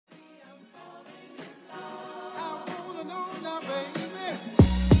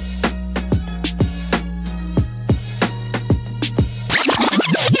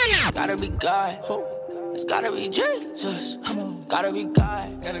God. It's gotta be Jesus. Gotta be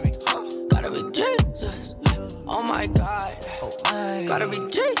God. Gotta be Jesus. Oh my God. Gotta be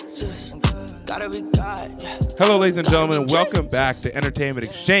Jesus. Gotta be God. Hello, ladies and gentlemen, and welcome back to Entertainment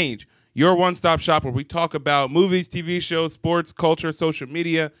Exchange, your one-stop shop where we talk about movies, TV shows, sports, culture, social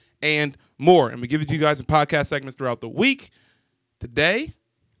media, and more. And we give it to you guys in podcast segments throughout the week. Today,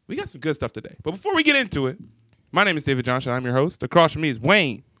 we got some good stuff today. But before we get into it, my name is David Johnson. I'm your host. Across from me is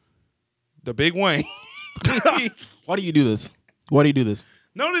Wayne, the big Wayne. Why do you do this? Why do you do this?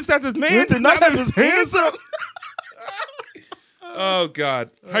 Notice that this man did not have his hands up. Oh, God.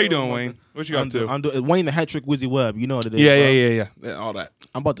 How you doing, Wayne? What you up to? I'm doing Wayne the Hat Trick Wizzy Webb. You know what it is. Yeah. All that.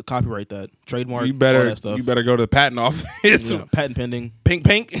 I'm about to copyright that. Trademark, You better, all that stuff. you better go to the patent office. Yeah, patent pending.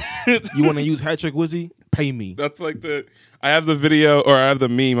 Pink. You want to use Hat Trick Wizzy? Pay me. That's like I have the video, or I have the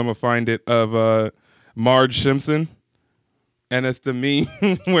meme, I'm going to find it, of Marge Simpson. And it's the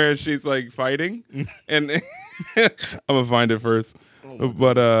meme where she's like fighting. And I'm going to find it first.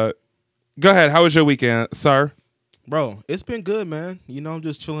 But go ahead. How was your weekend, sir? Bro, it's been good, man. You know, I'm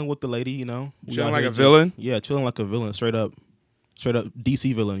just chilling with the lady, you know. Chilling like a villain? Yeah, chilling like a villain. Straight up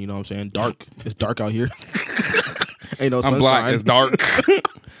DC villain, you know what I'm saying? Dark. It's dark out here. Ain't no sunshine. I'm black. It's dark.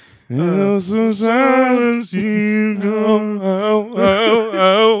 Sometimes you go,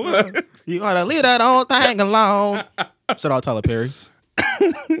 You gotta leave that old thing alone. Shout out Tyler Perry.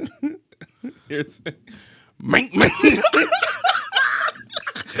 It's Mink.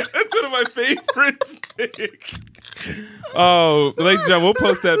 That's one of my favorite things. Oh, ladies and gentlemen, we'll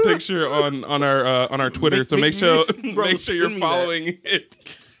post that picture on our Twitter. So make sure you're following it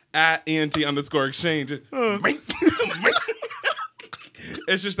at ENT_exchange.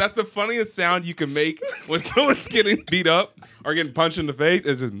 It's just that's the funniest sound you can make when someone's getting beat up or getting punched in the face.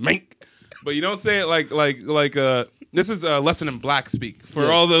 It's just mink. But you don't say it like this is Lesson in Black speak for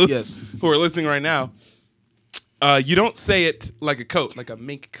all those who are listening right now. You don't say it like a coat, like a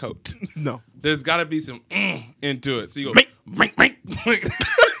mink coat. No. There's got to be some into it. So you go, mink.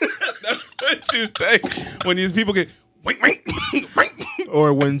 That's what you say when these people get, mink.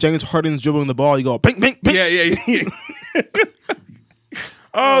 Or when James Harden's dribbling the ball, you go, pink. Yeah.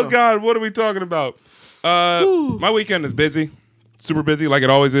 Oh, God, what are we talking about? My weekend is busy, super busy, like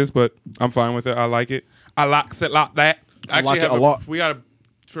it always is, but I'm fine with it. I like it. I like that. I like it a lot. We got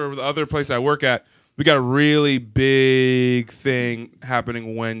for the other place I work at, we got a really big thing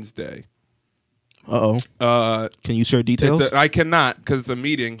happening Wednesday. Uh-oh. Can you share details? I cannot because it's a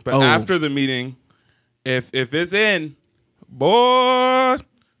meeting. But after the meeting, if it's in, boy,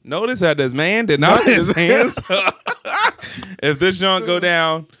 notice that this man did not have his hands up. If this junk go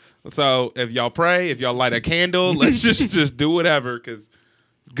down, so if y'all pray, if y'all light a candle, let's just do whatever because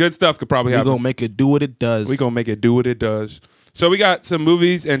good stuff could probably happen. We're going to make it do what it does. We're going to make it do what it does. So we got some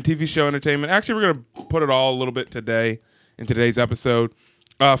movies and TV show entertainment. Actually, we're going to put it all a little bit today in today's episode.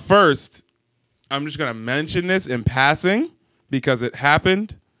 First, I'm just going to mention this in passing because it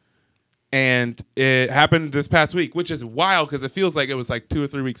happened. And it happened this past week, which is wild because it feels like it was like 2 or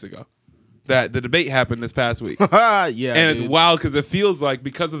 3 weeks ago that the debate happened this past week. Yeah, and it's wild because it feels like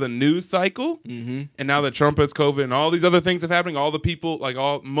because of the news cycle and now that Trump has COVID and all these other things have happening, all the people,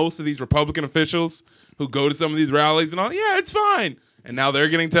 most of these Republican officials who go to some of these rallies and all, yeah, it's fine. And now they're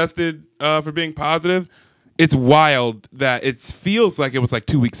getting tested for being positive. It's wild that it feels like it was like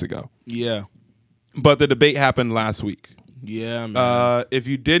 2 weeks ago. Yeah. But the debate happened last week. Yeah, man. If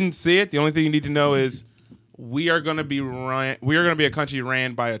you didn't see it, the only thing you need to know is we are going to be a country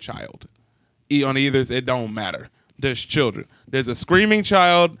ran by a child. On either, it don't matter. There's children. There's a screaming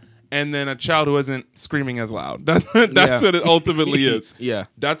child and then a child who isn't screaming as loud. That's what it ultimately is. Yeah.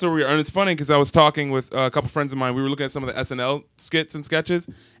 That's where we are. And it's funny because I was talking with a couple friends of mine. We were looking at some of the SNL skits and sketches.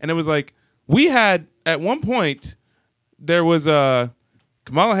 And it was like, we had, at one point, there was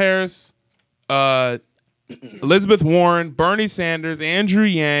Kamala Harris, Elizabeth Warren, Bernie Sanders, Andrew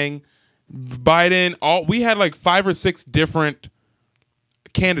Yang, Biden. We had like 5 or 6 different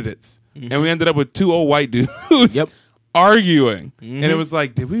candidates. And we ended up with 2 old white dudes arguing. And it was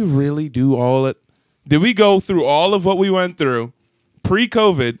like, did we really do all it? Did we go through all of what we went through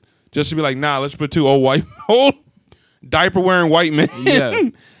pre-COVID just to be like, nah, let's put 2 old diaper-wearing white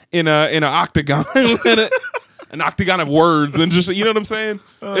men in an octagon, an octagon of words, and just, you know what I'm saying?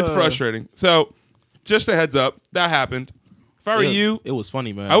 It's frustrating. So just a heads up, that happened. If I were you, it was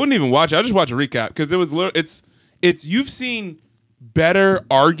funny, man. I wouldn't even watch it. I just watch a recap because it was it's you've seen better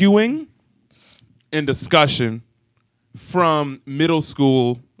arguing and discussion from middle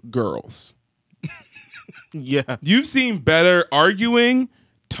school girls. Yeah. You've seen better arguing,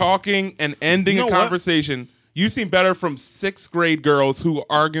 talking, and ending a conversation. You've seen better from 6th grade girls who are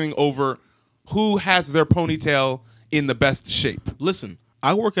arguing over who has their ponytail in the best shape. Listen,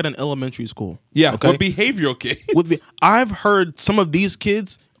 I work at an elementary school. Yeah, okay? with behavioral kids. I've heard some of these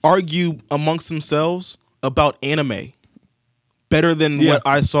kids argue amongst themselves about anime better than what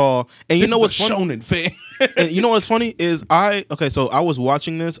I saw. And you know what's funny? Shonen fan. And you know what's funny is so I was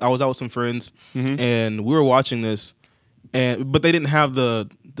watching this. I was out with some friends, and we were watching this, but they didn't have the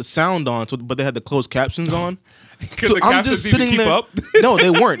sound on, but they had the closed captions on. So I'm just sitting there. Up? No, they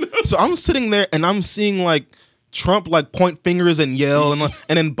weren't. So I'm sitting there and I'm seeing like Trump like point fingers and yell, and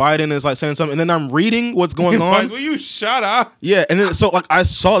then Biden is like saying something, and then I'm reading what's going on. Will you shut up? Yeah, and then so like I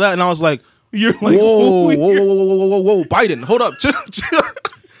saw that and I was like, you're like, whoa, Biden, hold up.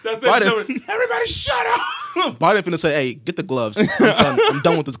 That's Biden. Everybody shut up. Biden finna say, hey, get the gloves. I'm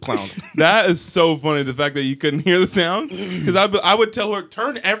done with this clown. That is so funny, the fact that you couldn't hear the sound. Because I would tell her,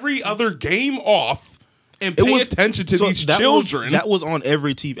 turn every other game off and pay attention to these children. That was on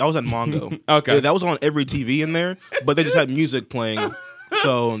every TV. I was at Mongo. Okay. Yeah, that was on every TV in there, but they just had music playing.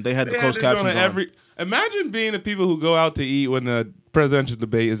 So they had the closed captions on. Imagine being the people who go out to eat when the presidential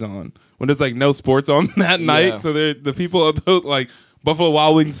debate is on. When there's like no sports on that night. So they're the people of those like Buffalo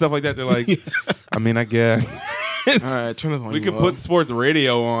Wild Wings and stuff like that. They're like, I mean, I guess. All right, turn the volume We could up. put sports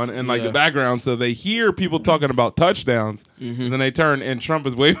radio on in like the background so they hear people talking about touchdowns. And then they turn and Trump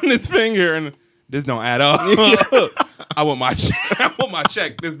is waving his finger and this don't add up. I want my check. I want my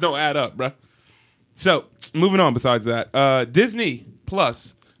check. This don't add up, bro. So moving on. Besides that, Disney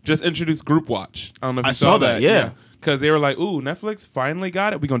Plus just introduced Group Watch. I don't know if you saw that. Yeah. Because they were like, ooh, Netflix finally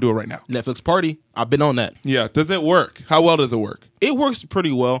got it. We're going to do it right now. Netflix Party. I've been on that. Yeah. Does it work? How well does it work? It works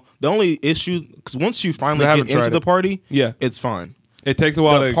pretty well. The only issue, because once you finally get into the party, it's fine. It takes a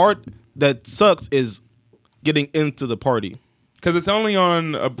while The to... part that sucks is getting into the party. Because it's only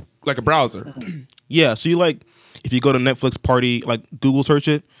on a browser. Yeah, so you like, if you go to Netflix Party, like Google search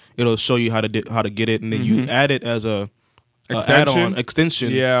it, it'll show you how to get it, and then you add it as a add-on extension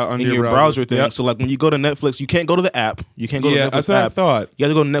on in your browser thing. Yep. So like when you go to Netflix, you can't go to the app. You can't go to the Netflix that's what app. I thought. You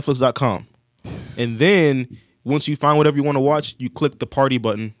have to go to Netflix.com. And then once you find whatever you want to watch, you click the party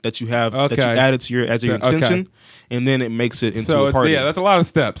button that you have that you added to your extension, and then it makes it into a party. Yeah, that's a lot of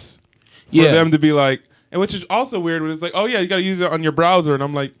steps for them to be like, and which is also weird when it's like, oh yeah, you got to use it on your browser, and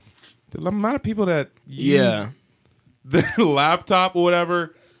I'm like, the amount of people that use their laptop or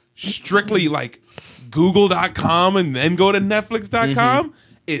whatever strictly like Google.com and then go to Netflix.com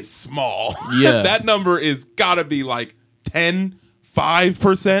is small. Yeah. That number is gotta be like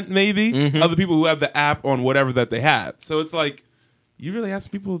 5% maybe of the people who have the app on whatever that they have. So it's like, you really ask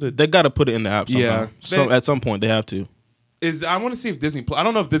people to... They gotta put it in the app somehow. Yeah. So at some point they have to. I want to see if Disney Plus... I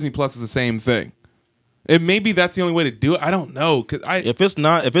don't know if Disney Plus is the same thing. Maybe that's the only way to do it. I don't know. If it's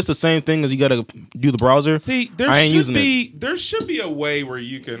the same thing as you gotta do the browser, see, I ain't using it. There should be a way where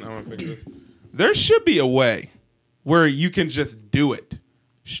you can... I want to fix this. There should be a way where you can just do it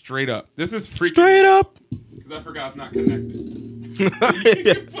straight up. This is freaking... Straight up. Because I forgot it's not connected. You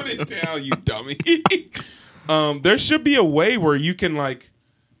can put it down, you dummy. There should be a way where you can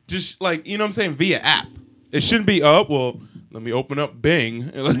just you know what I'm saying, via app. It shouldn't be well, let me open up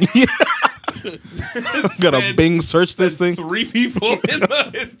Bing. Gotta Bing search this thing. 3 people in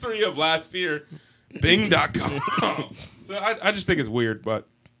the history of last year. Bing.com. So I just think it's weird, but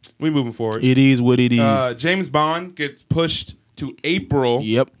we moving forward. It is what it is. James Bond gets pushed to April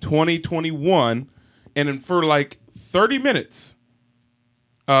 2021, and then for 30 minutes,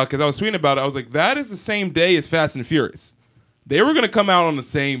 because I was tweeting about it, I was like, that is the same day as Fast and Furious. They were going to come out on the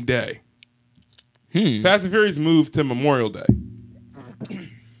same day. Fast and Furious moved to Memorial Day.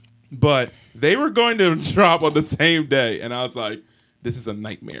 But they were going to drop on the same day, and I was like, this is a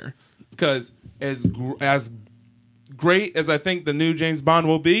nightmare. Because as great as I think the new James Bond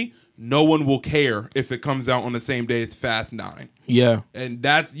will be, no one will care if it comes out on the same day as Fast 9. Yeah. And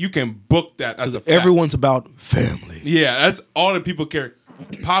you can book that as a fact. Everyone's about family. Yeah, that's all that people care.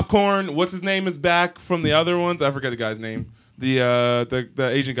 Popcorn, what's his name, is back from the other ones. I forget the guy's name. The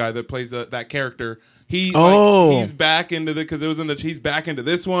Asian guy that plays that character. He's back into because it was he's back into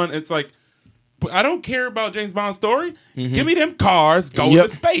this one. It's like, I don't care about James Bond's story. Give me them cars, go into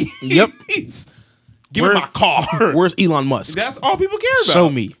space. Yep. Give me my car. Where's Elon Musk? That's all people care about. Show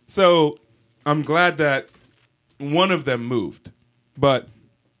me. So I'm glad that one of them moved. But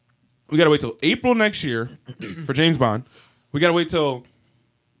we got to wait till April next year for James Bond. We got to wait till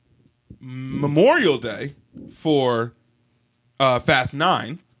Memorial Day for Fast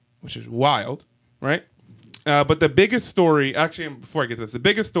 9, which is wild, right? But the biggest story, actually, before I get to this,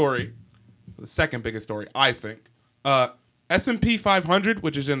 the second biggest story, I think, S&P 500,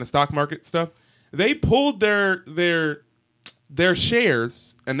 which is in the stock market stuff, they pulled their their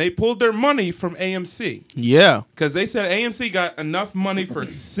shares and they pulled their money from AMC. Yeah. Because they said AMC got enough money for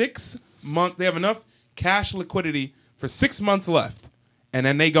 6 months. They have enough cash liquidity for 6 months left. And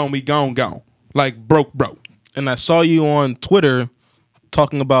then they gonna be gone. Like broke. And I saw you on Twitter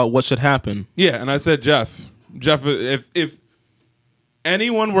talking about what should happen. Yeah, and I said, Jeff, if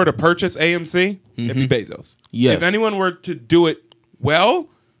anyone were to purchase AMC, it'd be Bezos. Yes. If anyone were to do it well,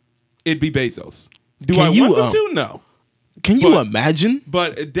 it'd be Bezos. Do Can I you, want them to? No. Can you imagine?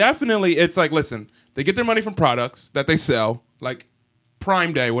 But definitely, it's like, listen, they get their money from products that they sell, like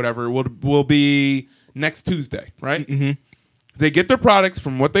Prime Day, whatever, will be next Tuesday, right? Mm-hmm. They get their products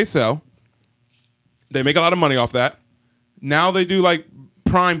from what they sell. They make a lot of money off that. Now they do like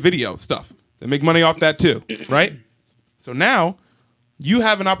Prime Video stuff. They make money off that too, right? So now you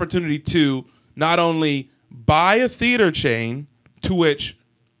have an opportunity to not only buy a theater chain to which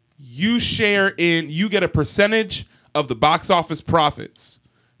you share in, you get a percentage of the box office profits.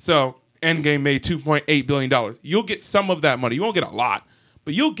 So Endgame made $2.8 billion. You'll get some of that money. You won't get a lot,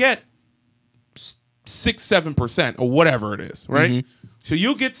 but you'll get 6-7% or whatever it is, right? Mm-hmm. So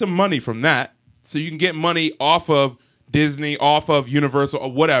you'll get some money from that. So you can get money off of Disney, off of Universal,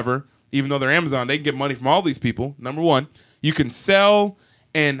 or whatever. Even though they're Amazon, they can get money from all these people. Number one, you can sell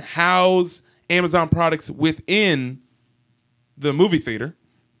and house Amazon products within the movie theater.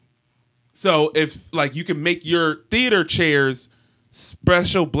 So if like you can make your theater chairs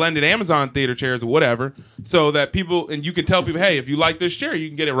special blended Amazon theater chairs or whatever, so that people, and you can tell people, hey, if you like this chair, you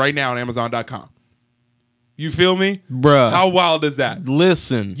can get it right now on Amazon.com. You feel me? Bruh. How wild is that?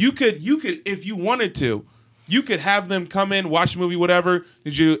 Listen. You could, if you wanted to, you could have them come in, watch the movie, whatever.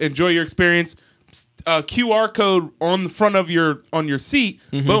 Did you enjoy your experience? QR code on the front of your seat.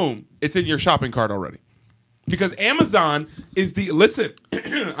 Mm-hmm. Boom. It's in your shopping cart already. Because Amazon is the, listen,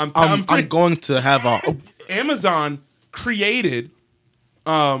 I'm going to have a... Amazon created,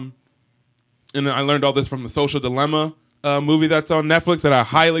 and I learned all this from the Social Dilemma movie that's on Netflix that I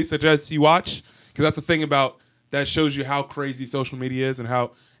highly suggest you watch. Because that's the thing about that shows you how crazy social media is and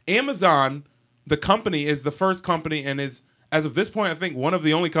how Amazon, the company, is the first company and is, as of this point, I think one of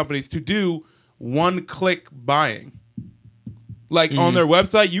the only companies to do one-click buying. Like on their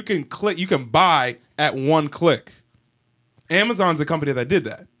website, you can buy at one click. Amazon's a company that did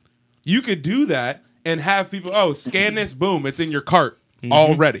that. You could do that and have people, scan this, boom, it's in your cart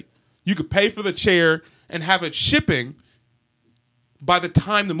already. You could pay for the chair and have it shipping by the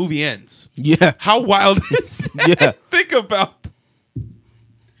time the movie ends. Yeah. How wild is that? Yeah. Think about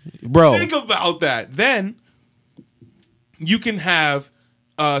that. Then you can have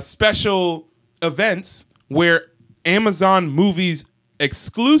special events where Amazon movies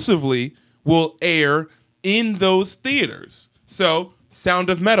exclusively will air in those theaters. So Sound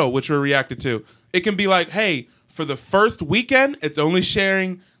of Metal, which we're reacted to, it can be like, hey, for the first weekend, it's only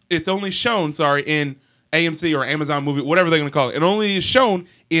shown, in AMC or Amazon movie, whatever they're going to call it. It only is shown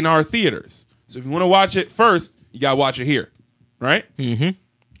in our theaters. So if you want to watch it first, you got to watch it here. Right?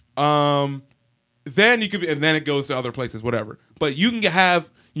 Mm-hmm. Then you could, and then it goes to other places, whatever. But you can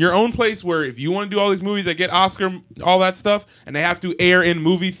have your own place where if you want to do all these movies that get Oscar, all that stuff, and they have to air in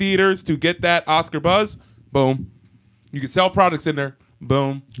movie theaters to get that Oscar buzz, boom. You can sell products in there,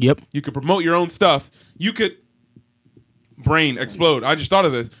 boom. Yep. You could promote your own stuff. You could, brain explode. I just thought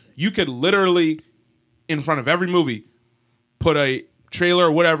of this. You could literally, in front of every movie, put a trailer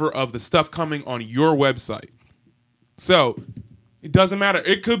or whatever of the stuff coming on your website. So it doesn't matter.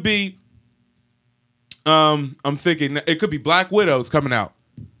 It could be, I'm thinking, it could be Black Widow's coming out.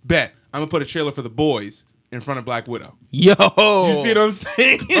 Bet. I'm going to put a trailer for The Boys in front of Black Widow. Yo. You see what I'm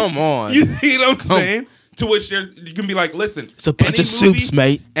saying? Come on. You see what I'm saying? To which you can be like, listen. It's a bunch of soups,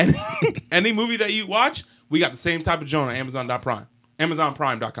 mate. Any movie that you watch, we got the same type of joint on Amazon.Prime.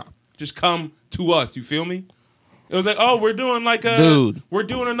 AmazonPrime.com. Just come to us. You feel me? It was like, we're doing we're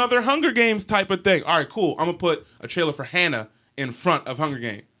doing another Hunger Games type of thing. All right, cool. I'm going to put a trailer for Hannah in front of Hunger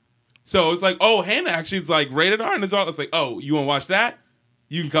Games. So it's like, Hannah actually is like rated R. And it's like, you want to watch that?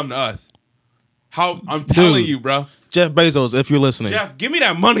 You can come to us. I'm telling you, bro. Jeff Bezos, if you're listening. Jeff, give me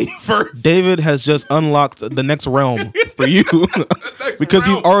that money first. David has just unlocked the next realm for you. Because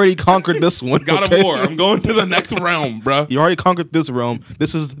you've already conquered this one. God of War. I'm going to the next realm, bro. You already conquered this realm.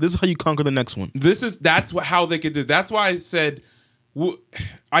 This is how you conquer the next one. How they could do. That's why I said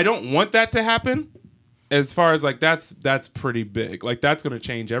I don't want that to happen. As far as like that's pretty big. Like that's going to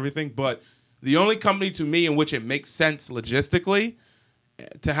change everything. But the only company to me in which it makes sense logistically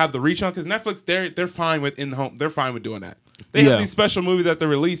to have the reach on, because Netflix they're fine with in the home. They're fine with doing that. They have these special movies that they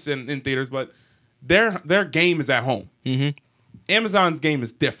release in theaters, but their game is at home. Mm-hmm. Amazon's game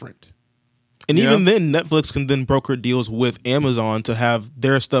is different. And You even know? then, Netflix can then broker deals with Amazon to have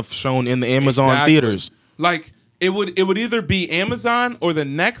their stuff shown in the Amazon Exactly. theaters. Like it would either be Amazon or the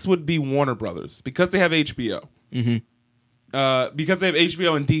next would be Warner Brothers because they have HBO. Because they have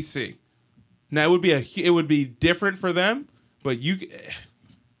HBO in DC. Now it would be different for them, but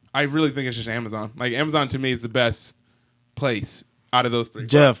I really think it's just Amazon. Like Amazon to me is the best place out of those three.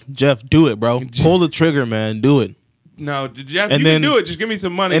 Jeff, do it, bro. Pull the trigger, man. Do it. No, Jeff, And you then- can do it. Just give me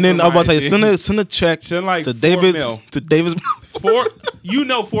some money. And then for I was about my to say, thing. send a check Send like to 4 David's mil. to David's.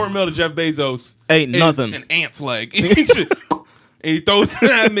 $4 mil to Jeff Bezos Ain't is nothing. an ant's leg. And he throws it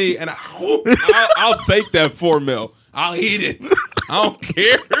at me, and I'll take that 4 mil. I'll eat it. I don't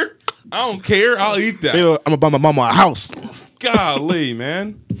care. I'll eat that. I'm gonna buy my mama a house. Golly,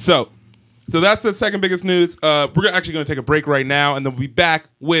 man. So that's the second biggest news. We're actually going to take a break right now, and then we'll be back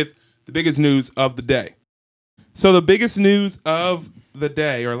with the biggest news of the day. So the biggest news of the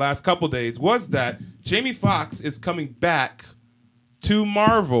day, or last couple days, was that Jamie Foxx is coming back to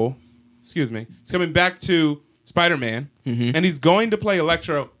Marvel. Excuse me. He's coming back to Spider-Man, and he's going to play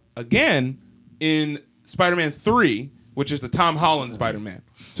Electro again in Spider-Man 3, which is the Tom Holland Spider-Man.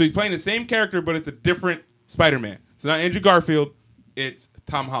 So he's playing the same character, but it's a different Spider-Man. It's not Andrew Garfield. It's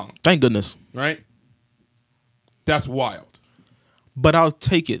Tom Holland, Thank goodness. right? That's wild. But I'll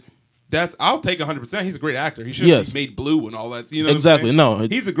take it. I'll take 100%. He's a great actor. He should Yes. be made blue and all that. You know Exactly. What I'm saying?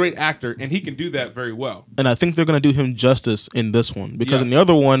 No. He's a great actor, and he can do that very well. And I think they're gonna do him justice in this one because in Yes. the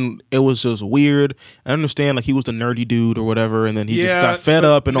other one it was just weird. I understand like he was the nerdy dude or whatever, and then he just got fed but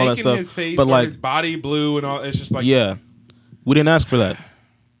up and all that making stuff. His face but or like, his body blue and all. It's just like yeah, we didn't ask for that.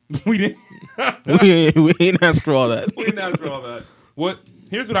 we didn't. we ain't ask for all that. We didn't ask for all that.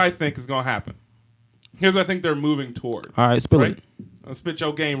 Here's what I think is going to happen. Here's what I think they're moving toward. All right, spill Right? it. I'll spit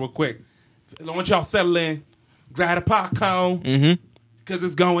your game real quick. I want y'all settle in, grab a popcorn, because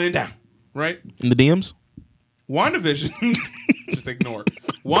it's going down. Right? In the DMs. WandaVision, just ignore.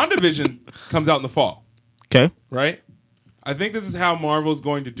 WandaVision comes out in the fall. Okay. Right? I think this is how Marvel's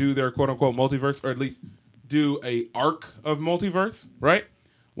going to do their quote-unquote multiverse, or at least do a arc of multiverse, right?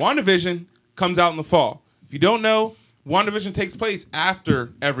 WandaVision comes out in the fall. If you don't know, WandaVision takes place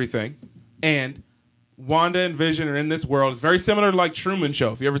after everything, and Wanda and Vision are in this world. It's very similar to like Truman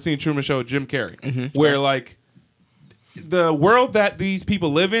Show. If you ever seen Truman Show with Jim Carrey, where like the world that these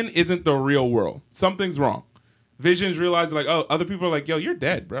people live in isn't the real world. Something's wrong. Vision's realizing like, oh, other people are like, yo, you're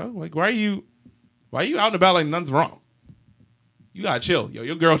dead, bro. Like, why are you out and about like nothing's wrong? You gotta chill, yo.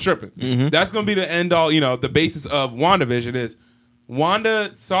 Your girl tripping. That's gonna be the end all. The basis of WandaVision is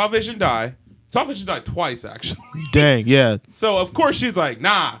Wanda saw Vision die. Saw Vision die twice actually. Dang. Yeah. So of course she's like,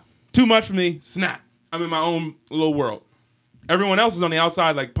 nah, too much for me. Snap. I'm in my own little world. Everyone else is on the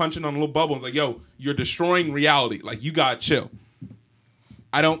outside, like punching on a little bubble. It's like, yo, you're destroying reality. Like you gotta chill.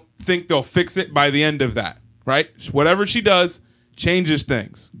 I don't think they'll fix it by the end of that. Right? Whatever she does changes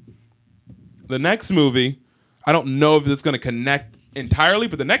things. The next movie, I don't know if it's going to connect entirely,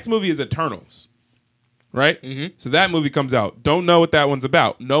 but the next movie is Eternals, right? So that movie comes out. Don't know what that one's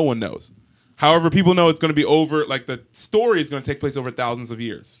about. No one knows. However, people know it's going to be over, like the story is going to take place over thousands of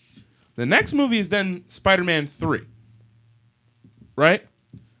years. The next movie is then Spider-Man 3, right?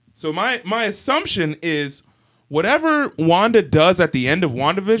 So my assumption is whatever Wanda does at the end of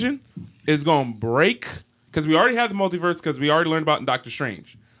WandaVision is going to break, because we already have the multiverse, because we already learned about in Doctor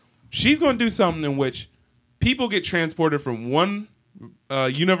Strange. She's going to do something in which people get transported from one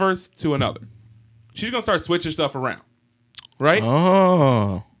universe to another. She's going to start switching stuff around, right?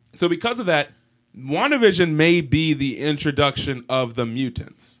 Oh. So because of that, WandaVision may be the introduction of the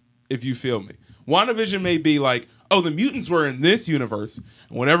mutants, if you feel me. WandaVision may be like, oh, the mutants were in this universe.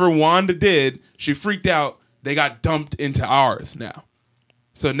 And whenever Wanda did, she freaked out. They got dumped into ours now.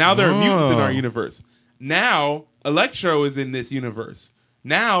 So now there are mutants in our universe. Now Electro is in this universe.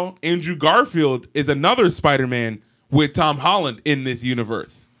 Now Andrew Garfield is another Spider-Man with Tom Holland in this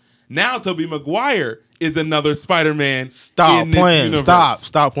universe. Now Tobey Maguire is another Spider-Man. Stop in this playing. universe.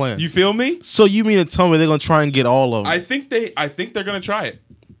 Stop playing. You feel me? So you mean to tell me they're gonna try and get all of them? I think they're gonna try it.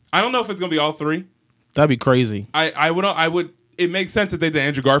 I don't know if it's gonna be all three. That'd be crazy. I would. It makes sense that they did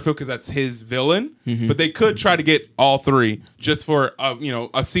Andrew Garfield because that's his villain. But they could try to get all three just for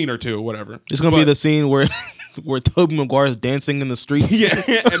a scene or two or whatever. It's gonna be the scene where Tobey Maguire is dancing in the streets. yeah, and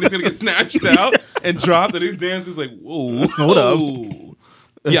it's gonna get snatched out and dropped, and he's dancing like, whoa, Hold up. whoa.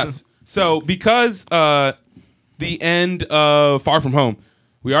 Yes. So because the end of Far From Home,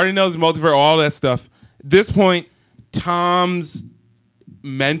 we already know there's multiverse, all that stuff. At this point, Tom's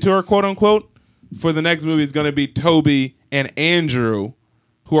mentor, quote unquote, for the next movie is going to be Toby and Andrew,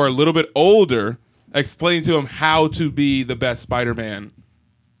 who are a little bit older, explaining to him how to be the best Spider-Man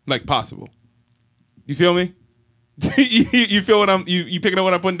like possible. You feel me? you feel what you picking up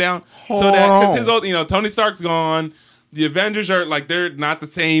what I'm putting down? So that because his old, Tony Stark's gone. The Avengers are like they're not the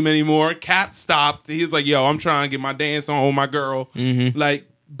same anymore. Cap stopped. He's like, yo, I'm trying to get my dance on with my girl. Like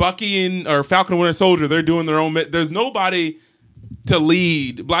Bucky or Falcon and Winter Soldier, they're doing their own. There's nobody to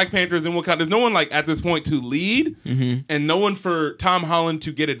lead. Black Panthers and Wakanda. There's no one like at this point to lead, and no one for Tom Holland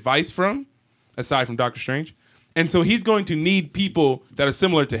to get advice from, aside from Doctor Strange. And so he's going to need people that are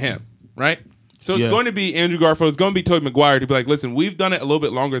similar to him, right? So it's going to be Andrew Garfield. It's going to be Tobey Maguire to be like, listen, we've done it a little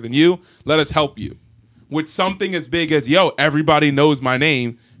bit longer than you. Let us help you with something as big as, yo, everybody knows my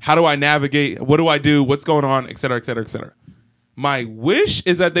name. How do I navigate? What do I do? What's going on? Et cetera, et cetera, et cetera. My wish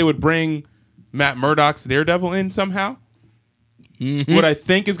is that they would bring Matt Murdock's Daredevil in somehow. What I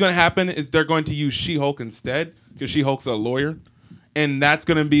think is going to happen is they're going to use She-Hulk instead because She-Hulk's a lawyer. And that's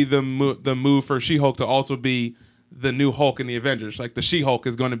going to be the move for She-Hulk to also be the new Hulk in the Avengers. Like the She-Hulk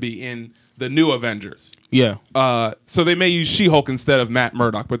is going to be in the new Avengers. Yeah. So they may use She-Hulk instead of Matt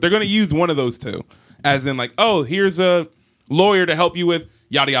Murdock, but they're going to use one of those two. As in like, oh, here's a lawyer to help you with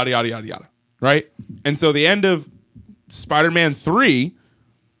yada, yada, yada, yada, yada. Right? And so the end of Spider-Man 3,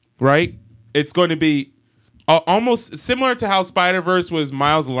 right, it's going to be almost similar to how Spider-Verse was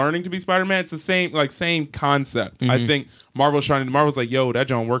Miles learning to be Spider-Man. It's the same concept. I think Marvel's like, yo, that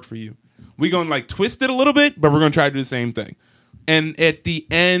don't work for you. We going to like twist it a little bit, but we're going to try to do the same thing. And at the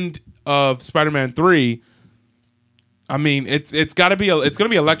end of Spider-Man 3, I mean, it's going to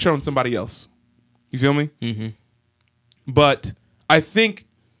be Electro and somebody else. You feel me? But I think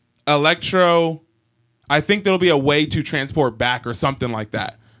Electro, I think there'll be a way to transport back or something like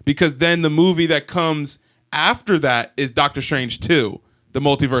that. Because then the movie that comes after that is Doctor Strange 2, The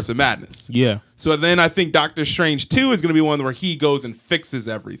Multiverse of Madness. Yeah. So then I think Doctor Strange 2 is going to be one where he goes and fixes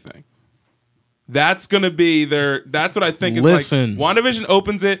everything. That's going to be that's what I think is like. WandaVision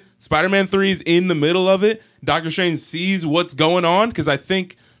opens it. Spider-Man 3 is in the middle of it. Doctor Strange sees what's going on because I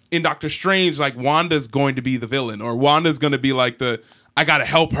think in Doctor Strange, like Wanda's going to be the villain or Wanda's going to be like I got to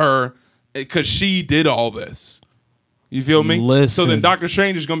help her because she did all this. You feel me? So then Doctor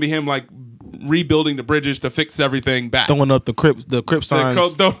Strange is going to be him like rebuilding the bridges to fix everything back. Throwing up the crypt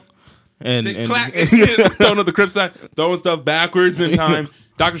signs. And throwing up the crypt sign, throwing stuff backwards in time.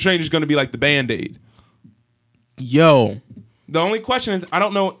 Doctor Strange is going to be like the Band-Aid. Yo. The only question is, I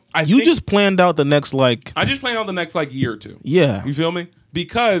don't know. I just planned out the next I just planned out the next year or two. Yeah. You feel me?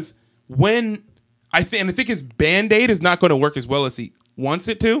 Because when I think his Band-Aid is not going to work as well as he wants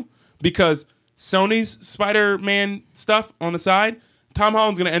it to, because Sony's Spider-Man stuff on the side, Tom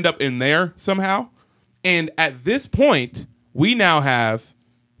Holland's going to end up in there somehow. And at this point, we now have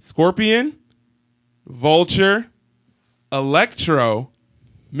Scorpion, Vulture, Electro,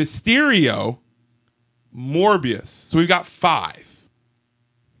 Mysterio, Morbius. So we've got 5.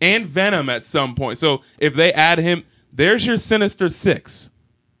 And Venom at some point. So if they add him, there's your Sinister 6.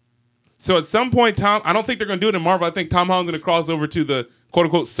 So at some point, I don't think they're going to do it in Marvel. I think Tom Holland's going to cross over to the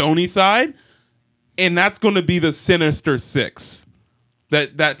quote-unquote Sony side. And that's going to be the Sinister 6.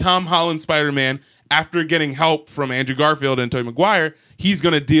 That Tom Holland Spider-Man, after getting help from Andrew Garfield and Tobey Maguire, he's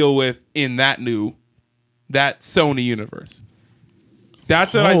going to deal with in that Sony universe.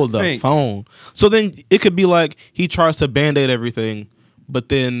 That's what I think. Hold the phone. So then it could be like he tries to Band-Aid everything, but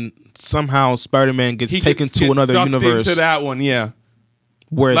then somehow Spider-Man gets taken to another universe. Into that one, yeah.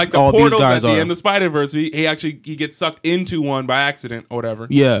 Where like the all portals these guys at the are. end of Spider-Verse, he gets sucked into one by accident or whatever.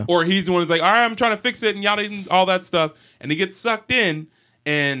 Yeah. Or he's the one who's like, all right, I'm trying to fix it and yada and all that stuff. And he gets sucked in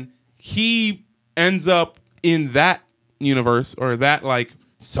and he ends up in that universe or that like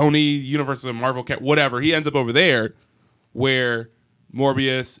Sony universe of Marvel, whatever. He ends up over there where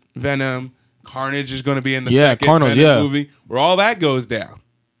Morbius, Venom, Carnage is going to be in the second Venom movie, where all that goes down.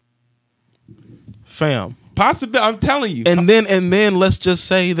 Fam. Possibly, I'm telling you. And then let's just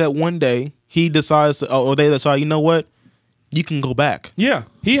say that one day he decides, or they decide, you know what, you can go back. Yeah,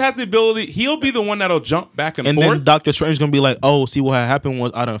 he has the ability. He'll be the one that'll jump back and forth. And then Doctor Strange is gonna be like, oh, see what happened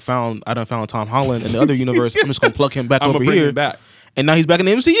was I done found Tom Holland in the other universe. I'm just gonna plug him back over here. Him back. And now he's back in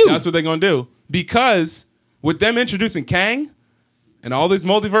the MCU. That's what they're gonna do because with them introducing Kang. And all this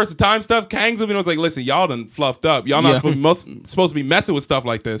multiverse of time stuff, Kang's gonna be like, listen, y'all done fluffed up. Y'all not supposed to be messing with stuff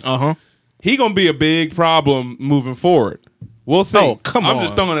like this. He gonna be a big problem moving forward. We'll see. Oh, come on. I'm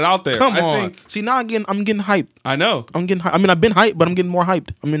just throwing it out there. Come on. See, now I'm getting hyped. I know. I'm getting hyped. I mean, I've been hyped, but I'm getting more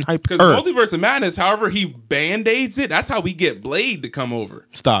hyped. I'm in hyped. Because Multiverse of Madness, however he Band-Aids it, that's how we get Blade to come over.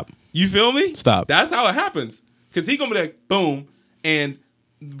 Stop. You feel me? Stop. That's how it happens. Because he gonna be like, boom, and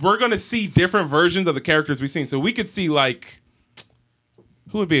we're gonna see different versions of the characters we've seen. So we could see like,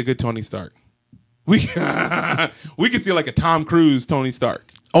 who would be a good Tony Stark? We could see like a Tom Cruise Tony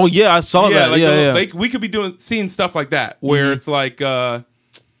Stark. Oh yeah, I saw that. Like yeah. like we could be seeing stuff like that where it's like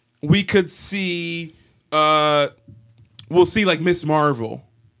we could see we'll see like Miss Marvel.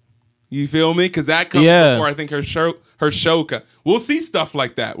 You feel me? Because that comes before I think her show. We'll see stuff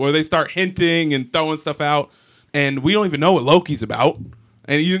like that where they start hinting and throwing stuff out, and we don't even know what Loki's about.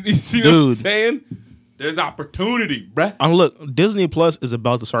 And you see what I'm saying? There's opportunity, bruh. And look, Disney Plus is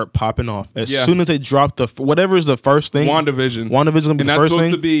about to start popping off as soon as they drop whatever is the first thing. WandaVision. WandaVision's gonna be the first thing.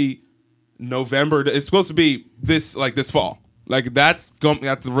 And that's supposed to be November. It's supposed to be this fall. Like that's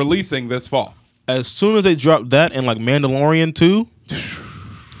releasing this fall. As soon as they drop that and like Mandalorian 2,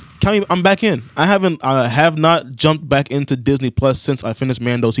 I'm back in. I have not jumped back into Disney Plus since I finished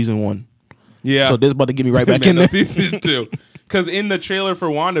Mando season 1. Yeah. So this is about to get me right back in there. Season 2. Because in the trailer for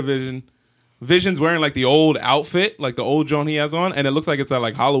WandaVision, Vision's wearing like the old outfit, like the old Joan he has on, and it looks like it's at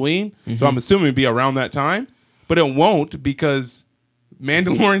like Halloween. So I'm assuming it'd be around that time. But it won't because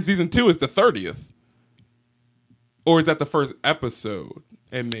Mandalorian season 2 is the 30th. Or is that the first episode?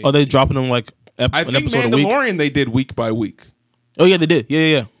 Are they dropping them like I an think episode a week? Mandalorian they did week by week. Oh yeah, they did.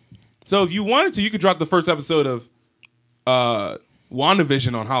 Yeah. So if you wanted to, you could drop the first episode of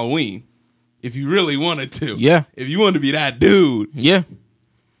WandaVision on Halloween. If you really wanted to. Yeah. If you wanted to be that dude. Yeah.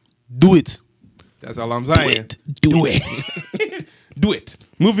 Do it. That's all I'm saying. Do it. Do it.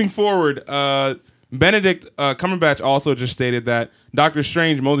 Moving forward, Benedict Cumberbatch also just stated that Doctor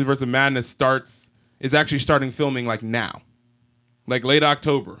Strange Multiverse of Madness is actually starting filming like now. Like late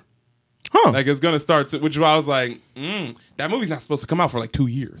October. Huh. Like it's going to start, which I was like, that movie's not supposed to come out for like 2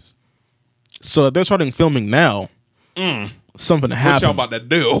 years. So if they're starting filming now, something to happen. What y'all about to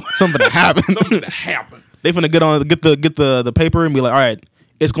do? Something to happen. Something to happen. They finna get the paper and be like, all right,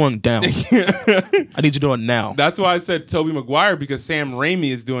 it's going down. I need you to do it now. That's why I said Tobey Maguire, because Sam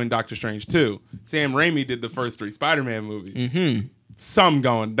Raimi is doing Doctor Strange too. Sam Raimi did the first 3 Spider-Man movies. Some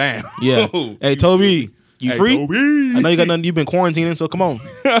going down. Yeah. Hey, Toby, you free? Toby. I know you got nothing. You've been quarantining, so come on.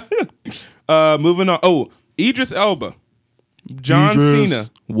 Moving on. Oh, Idris Elba, John Cena.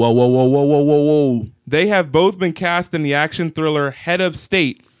 Whoa. They have both been cast in the action thriller Head of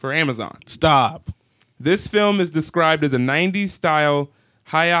State for Amazon. Stop. This film is described as a 90s style,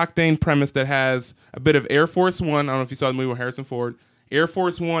 high-octane premise that has a bit of Air Force One. I don't know if you saw the movie with Harrison Ford. Air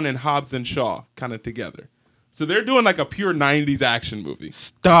Force One and Hobbs and Shaw kind of together. So they're doing like a pure 90s action movie.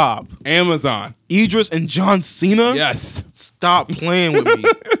 Stop. Amazon. Idris and John Cena? Yes. Stop playing with me.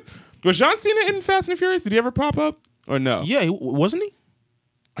 Was John Cena in Fast and Furious? Did he ever pop up? Or no? Yeah, wasn't he?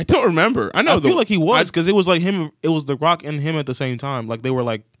 I don't remember. I feel like he was because it was like him. It was The Rock and him at the same time. Like they were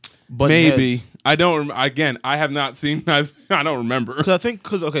like maybe heads. I don't. Again, I have not seen. I don't remember.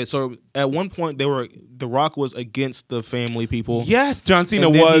 So at one point The Rock was against the family people. Yes, John Cena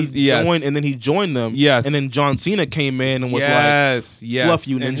and was. And then he joined them. Yes, and then John Cena came in and was fluff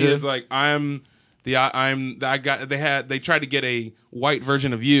you ninja. And he was like, they tried to get a white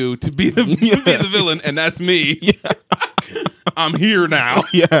version of you to be the villain, and that's me. Yeah. I'm here now.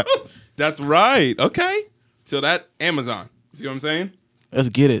 Yeah. That's right. Okay. So that Amazon. See what I'm saying? Let's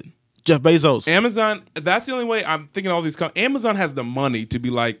get it. Jeff Bezos. Amazon, that's the only way I'm thinking all these Amazon has the money to be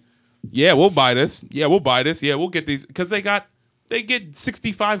like, yeah, we'll buy this. Yeah, we'll buy this. Yeah, we'll get these. Because they get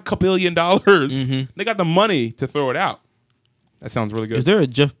 $65 billion. They got the money to throw it out. That sounds really good. Is there a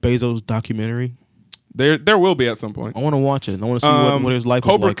Jeff Bezos documentary? There will be at some point. I want to watch it. I want to see what his life is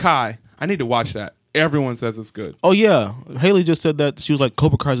like. Cobra Kai. I need to watch that. Everyone says it's good. Oh yeah, Haley just said that she was like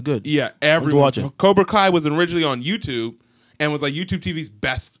Cobra Kai is good. Yeah, everyone. Watch it. Cobra Kai was originally on YouTube and was like YouTube TV's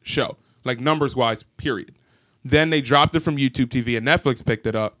best show, like numbers wise. Period. Then they dropped it from YouTube TV and Netflix picked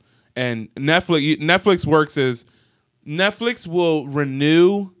it up. And Netflix works as Netflix will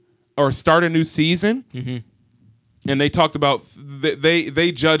renew or start a new season. And they talked about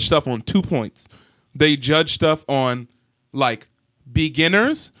they judge stuff on 2 points. They judge stuff on like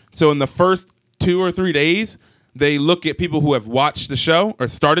beginners. So in the first 2 or 3 days, they look at people who have watched the show or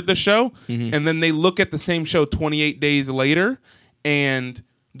started the show, and then they look at the same show 28 days later, and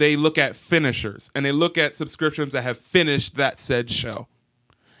they look at finishers, and they look at subscriptions that have finished that said show.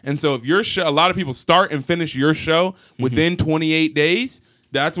 And so if your show, a lot of people start and finish your show within 28 days,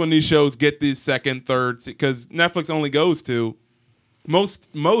 that's when these shows get these second, third, because Netflix only goes to,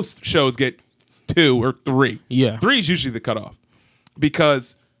 most shows get 2 or 3. Yeah. 3 is usually the cutoff.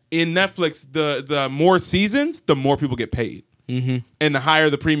 Because in Netflix, the more seasons, the more people get paid. And the higher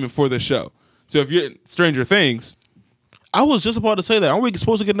the premium for the show. So if you're Stranger Things. I was just about to say that. Aren't we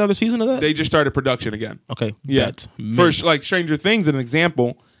supposed to get another season of that? They just started production again. Okay. Yeah. First, like Stranger Things, an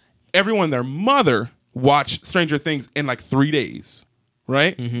example, everyone and their mother watched Stranger Things in like 3 days.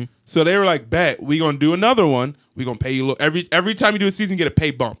 right? Mm-hmm. So they were like, bet, we going to do another one. We going to pay you, every time you do a season, you get a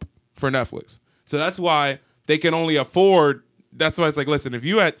pay bump for Netflix. So that's why they can only afford, that's why it's like, listen, if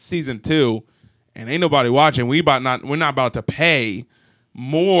you at season 2 and ain't nobody watching, we're not about to pay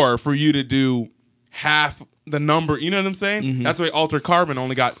more for you to do half the number. You know what I'm saying? Mm-hmm. That's why Altered Carbon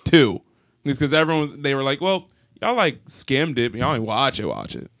only got 2. It's because they were like, well, y'all like skimmed it, but y'all ain't watch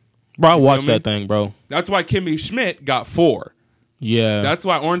it. Bro, I You watched feel me? that thing, bro. That's why Kimmy Schmidt got 4. Yeah. That's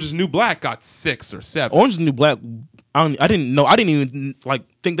why Orange is the New Black got 6 or 7. Orange is the New Black. I didn't know. I didn't even like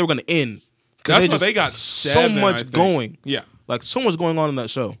think they were gonna end. That's why they got so 7, I much think. going. Yeah. Like so much going on in that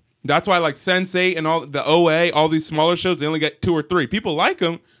show. That's why like Sense8 and all the OA, all these smaller shows, they only get 2 or 3. People like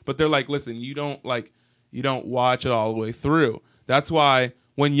them, but they're like, listen, you don't watch it all the way through. That's why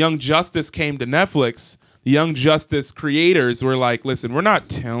when Young Justice came to Netflix, the Young Justice creators were like, listen, we're not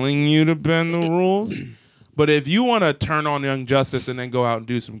telling you to bend the rules, but if you want to turn on Young Justice and then go out and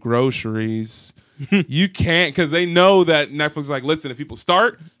do some groceries, you can't, because they know that Netflix is like, listen, if people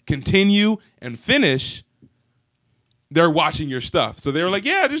start, continue, and finish, they're watching your stuff. So they were like,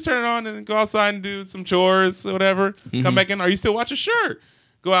 yeah, just turn it on and go outside and do some chores or whatever. Mm-hmm. Come back in. Are you still watching? Sure.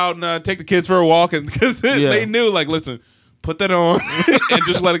 Go out and take the kids for a walk. And because they knew, like, listen, put that on and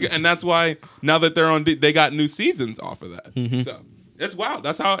just let it go. And that's why now that they're on, they got new seasons off of that. Mm-hmm. So it's wild.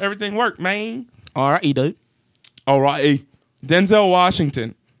 That's how everything worked, man. All right, dude. All right. Denzel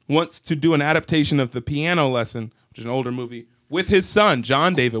Washington wants to do an adaptation of The Piano Lesson, which is an older movie, with his son,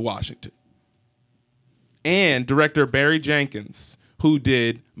 John David Washington. And director Barry Jenkins, who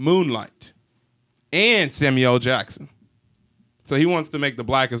did Moonlight, and Samuel L. Jackson. So he wants to make the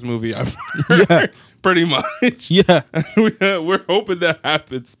blackest movie ever. Yeah. Pretty much. Yeah. We're hoping that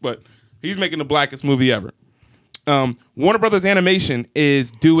happens, but he's making the blackest movie ever. Warner Brothers Animation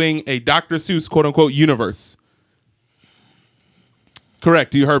is doing a Dr. Seuss quote-unquote universe.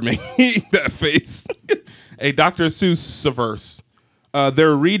 Correct, you heard me. That face. A Dr. Seuss-verse.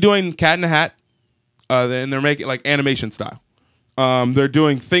 They're redoing Cat in the Hat, and they're making it like animation style. They're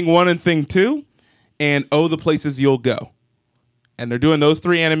doing Thing 1 and Thing 2, and Oh, the Places You'll Go. And they're doing those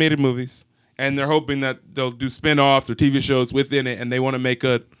 3 animated movies, and they're hoping that they'll do spin-offs or TV shows within it, and they want to make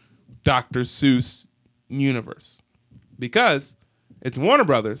a Dr. Seuss universe. Because it's Warner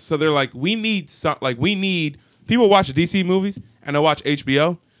Brothers, so they're like, we need people watch DC movies and they watch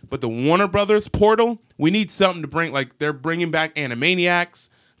HBO, but the Warner Brothers portal, we need something to bring, like they're bringing back Animaniacs,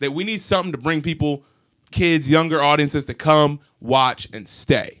 that we need something to bring people, kids, younger audiences to come, watch, and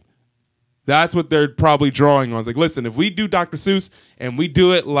stay. That's what they're probably drawing on. It's like, listen, if we do Dr. Seuss and we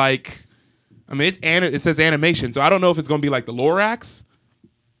do it like, I mean, it says animation, so I don't know if it's going to be like the Lorax,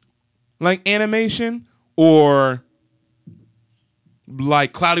 like animation, or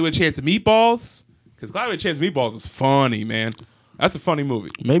like Cloudy with a Chance of Meatballs, because Cloudy with a Chance of Meatballs is funny, man. That's a funny movie.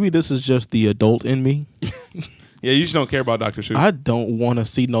 Maybe this is just the adult in me. Yeah, you just don't care about Dr. Seuss. I don't want to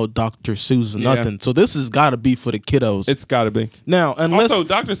see no Dr. Seuss or nothing. So this has got to be for the kiddos. It's got to be. Now, unless Also,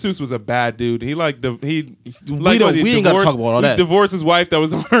 Dr. Seuss was a bad dude. He ain't got to talk about all that. He divorced his wife that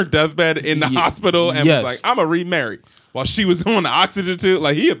was on her deathbed in the hospital and was like, I'm going to remarry. While she was on the oxygen tube.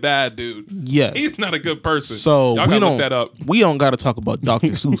 Like, he a bad dude. Yes. He's not a good person. So y'all gotta look that up. We don't got to talk about Dr.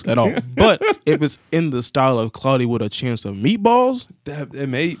 Seuss at all. But if it's in the style of Cloudy with a Chance of Meatballs,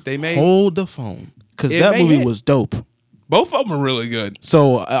 They may hold the phone. Because It that may movie hit. was dope. both of them are really good.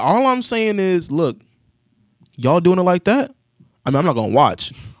 So all I'm saying is, look, y'all doing it like that? I mean, I'm not going to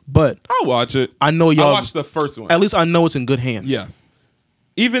watch. But I'll watch it. I know y'all. I watched the first one. At least I know it's in good hands. Yes.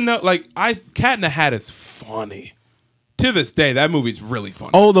 Even though, like, Cat in the Hat is funny. To this day, that movie's really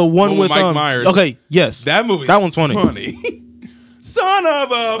funny. Oh, the one with Mike Myers. Okay, yes. That movie. That one's funny. Son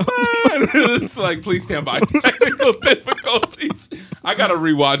of a man. It's like, please stand by. Technical difficulties. I gotta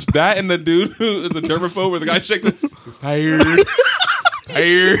rewatch that and the dude who is a germaphobe where the guy shakes it. Fired.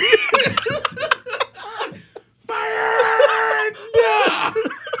 Fired. Fired.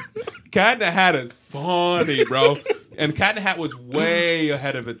 Cat in the Hat is funny, bro. And Cat in the Hat was way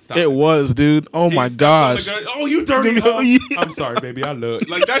ahead of its time. It was, dude. Oh He my stepped on the gosh. gun. Oh, you dirty hoe. Yeah. I'm sorry, baby. I love it.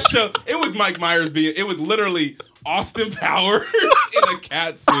 Like that show. It was Mike Myers it was literally Austin Powers in a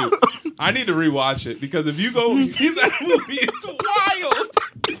cat suit. I need to rewatch it because if you go see that movie, it's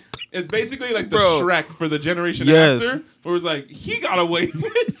wild. It's basically like the Bro. Shrek for the generation Yes. after, where it's like he got away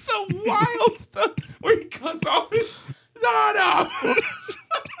with some wild stuff where he cuts off his no.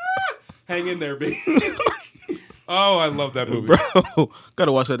 Hang in there, baby. Oh, I love that movie. Bro,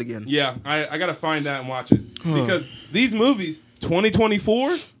 gotta watch that again. Yeah, I got to find that and watch it. Because these movies,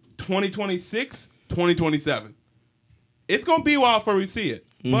 2024, 2026, 2027, it's going to be a while before we see it.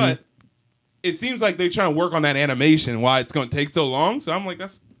 But it seems like they're trying to work on that animation. Why it's going to take so long? So I'm like,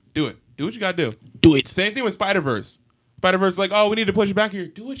 do it. Do what you got to do. Do it. Same thing with Spider-Verse. Spider-Verse, like, oh, we need to push it back here.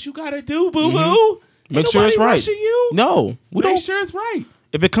 Do what you got to do, boo boo. Make sure it's right. You. No, we don't. Make sure it's right.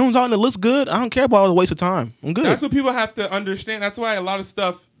 If it comes out and it looks good, I don't care about all the waste of time. I'm good. That's what people have to understand. That's why a lot of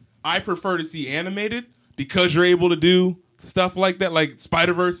stuff I prefer to see animated, because you're able to do stuff like that, like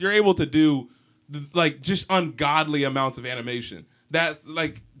Spider-Verse. You're able to do like just ungodly amounts of animation. That's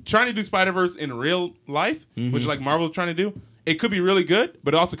like trying to do Spider-Verse in real life, which like Marvel's trying to do. It could be really good,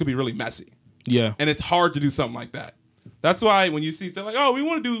 but it also could be really messy. Yeah. And it's hard to do something like that. That's why when you see stuff like, oh, we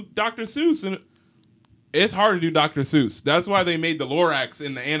want to do Dr. Seuss, and it's hard to do Dr. Seuss. That's why they made the Lorax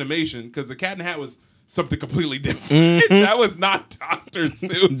in the animation, because the Cat in the Hat was something completely different. That was not Dr.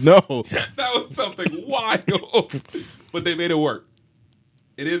 Seuss. No. That was something wild. But they made it work.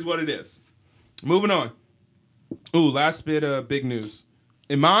 It is what it is. Moving on. Ooh, last bit of big news.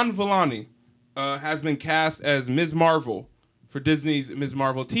 Iman Vellani has been cast as Ms. Marvel for Disney's Ms.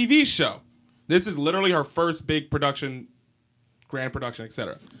 Marvel TV show. This is literally her first big production, grand production,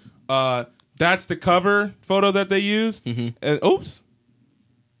 etc. That's the cover photo that they used. And, oops.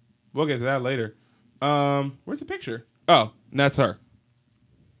 We'll get to that later. Where's the picture? Oh, and that's her.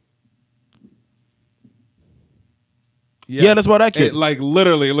 Yeah, that's about accurate. Like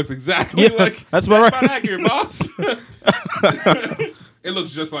literally, it looks exactly like that's about right. About accurate, boss. It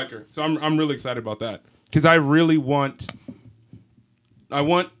looks just like her. So I'm really excited about that, because I really want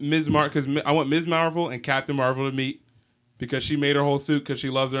Ms. Marvel and Captain Marvel to meet, because she made her whole suit because she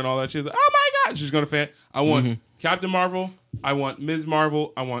loves her and all that. She's like, oh my god, she's gonna fan. I want Captain Marvel. I want Ms.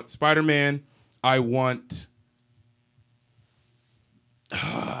 Marvel. I want Spider-Man. I want.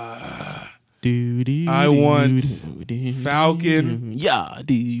 I want Falcon. Yeah,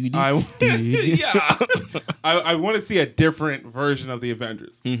 I want to see a different version of the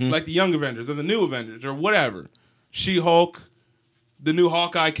Avengers, like the Young Avengers or the New Avengers or whatever. She-Hulk, the new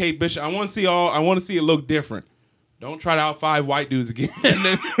Hawkeye, Kate Bishop. I want to see it look different. Don't try to out 5 white dudes again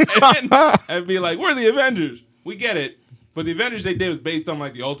and be like, we're the Avengers. We get it, but the Avengers they did was based on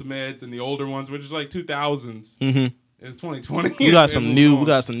like the Ultimates and the older ones, which is like 2000s. It's 2020. We got some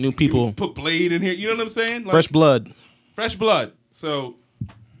new people. Put Blade in here. You know what I'm saying? Like, fresh blood. Fresh blood. So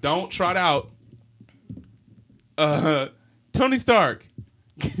don't trot out Tony Stark.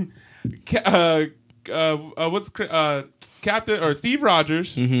 Captain or Steve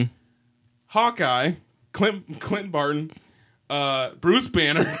Rogers. Hawkeye. Clint Barton. Bruce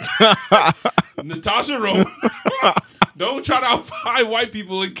Banner. Natasha Romanoff. Don't trot out 5 white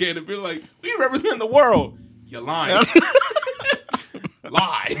people again and be like, we represent the world. You're lying.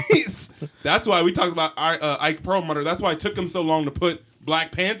 Lies. That's why we talked about Ike Perlmutter. That's why it took him so long to put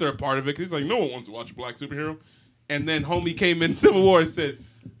Black Panther a part of it, because he's like, no one wants to watch a black superhero. And then homie came in Civil War and said,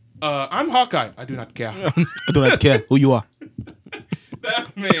 I'm Hawkeye. I do not care. I do not care who you are.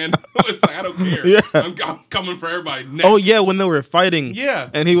 That man was like, I don't care. Yeah. I'm coming for everybody. Next. Oh, yeah, when they were fighting. Yeah.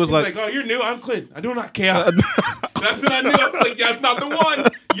 And he was like, oh, you're new? I'm Clint. I do not care. That's what I knew. I was like, that's not the one.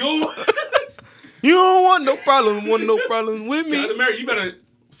 You don't want no problem with me. Captain America, you better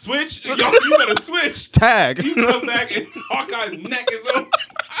switch. You better switch. Tag. You come back and Hawkeye's neck is over.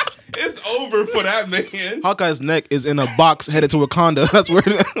 It's over for that man. Hawkeye's neck is in a box headed to Wakanda. That's where it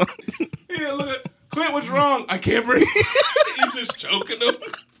is. Yeah, look at Clint, what's wrong? I can't breathe. He's just choking him.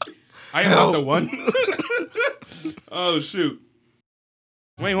 I am not the one. Oh, shoot.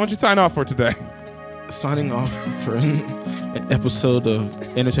 Wayne, why don't you sign off for today? Signing off for an episode of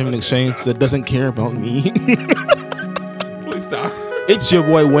Entertainment Exchange that doesn't care about me. Please stop. It's your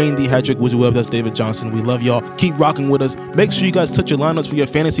boy Wayne D. Hattrick, Wizzy Web. That's David Johnson. We love y'all. Keep rocking with us. Make sure you guys set your lineups for your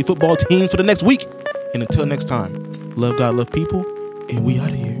fantasy football teams for the next week. And until next time, love God, love people, and we out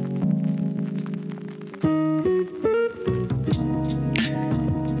of here.